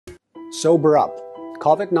Sober up.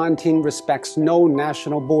 COVID-19 respects no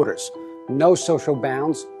national borders, no social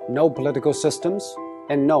bounds, no political systems,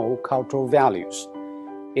 and no cultural values.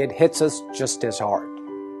 It hits us just as hard.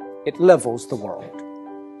 It levels the world.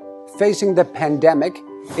 Facing the pandemic,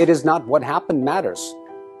 it is not what happened matters.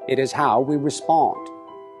 It is how we respond.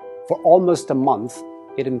 For almost a month,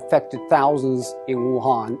 it infected thousands in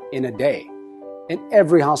Wuhan in a day, and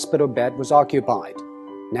every hospital bed was occupied.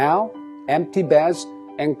 Now, empty beds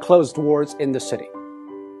and closed wards in the city.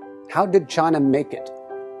 How did China make it?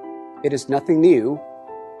 It is nothing new,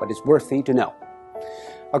 but it's worthy to know.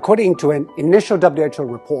 According to an initial WHO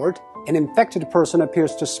report, an infected person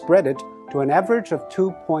appears to spread it to an average of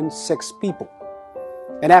 2.6 people.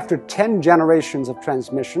 And after 10 generations of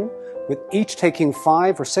transmission, with each taking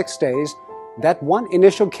 5 or 6 days, that one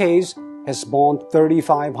initial case has spawned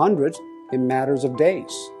 3,500 in matters of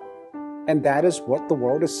days. And that is what the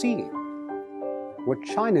world is seeing. What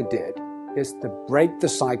China did is to break the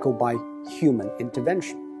cycle by human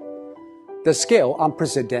intervention. The scale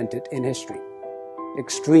unprecedented in history.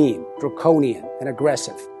 Extreme, draconian, and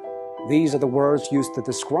aggressive. These are the words used to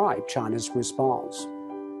describe China's response.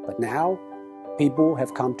 But now, people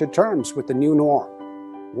have come to terms with the new norm,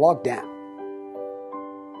 lockdown.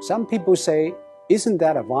 Some people say, isn't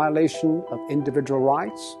that a violation of individual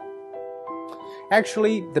rights?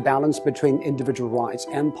 Actually, the balance between individual rights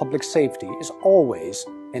and public safety is always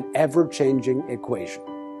an ever-changing equation.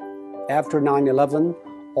 After 9/11,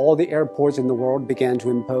 all the airports in the world began to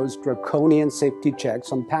impose draconian safety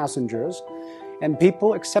checks on passengers, and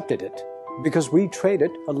people accepted it because we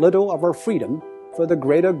traded a little of our freedom for the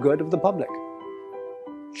greater good of the public.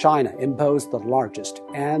 China imposed the largest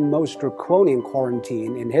and most draconian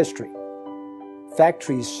quarantine in history.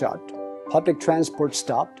 Factories shut, public transport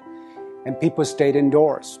stopped, and people stayed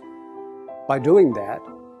indoors. By doing that,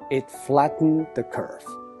 it flattened the curve.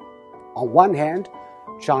 On one hand,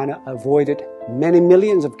 China avoided many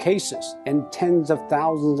millions of cases and tens of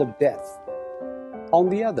thousands of deaths. On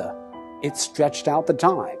the other, it stretched out the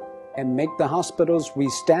time and made the hospitals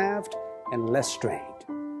restaffed and less strained.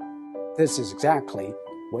 This is exactly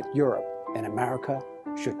what Europe and America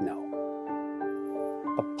should know.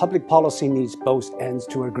 But public policy needs both ends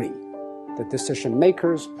to agree, the decision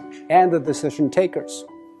makers and the decision takers.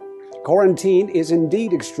 Quarantine is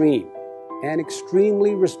indeed extreme and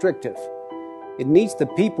extremely restrictive. It needs the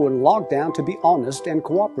people in lockdown to be honest and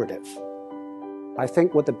cooperative. I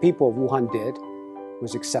think what the people of Wuhan did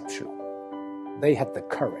was exceptional. They had the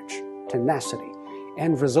courage, tenacity,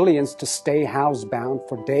 and resilience to stay housebound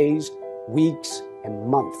for days, weeks, and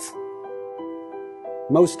months.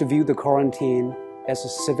 Most view the quarantine as a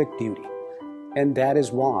civic duty, and that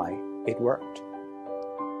is why it worked.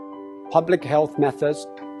 Public health methods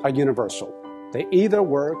are universal. They either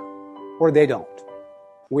work or they don't.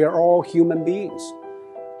 We are all human beings.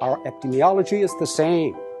 Our epidemiology is the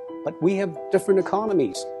same, but we have different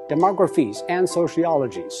economies, demographies, and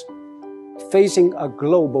sociologies. Facing a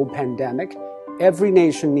global pandemic, every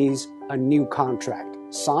nation needs a new contract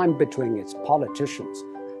signed between its politicians,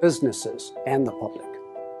 businesses, and the public.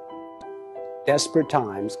 Desperate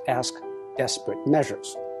times ask desperate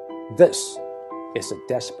measures. This is a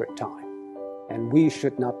desperate time, and we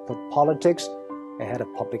should not put politics ahead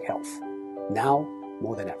of public health, now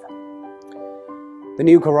more than ever. The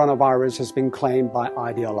new coronavirus has been claimed by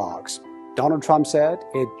ideologues. Donald Trump said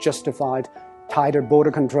it justified tighter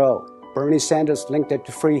border control. Bernie Sanders linked it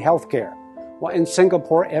to free healthcare. While in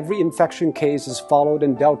Singapore, every infection case is followed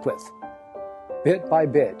and dealt with. Bit by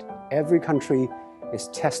bit, every country is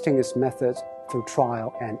testing its methods through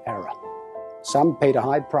trial and error. Some paid a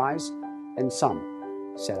high price, and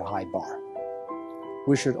some set a high bar.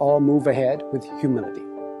 We should all move ahead with humility.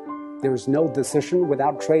 There is no decision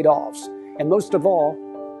without trade-offs, and most of all,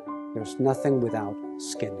 there's nothing without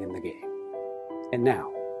skin in the game. And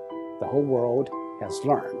now, the whole world has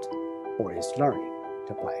learned, or is learning,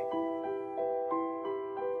 to play.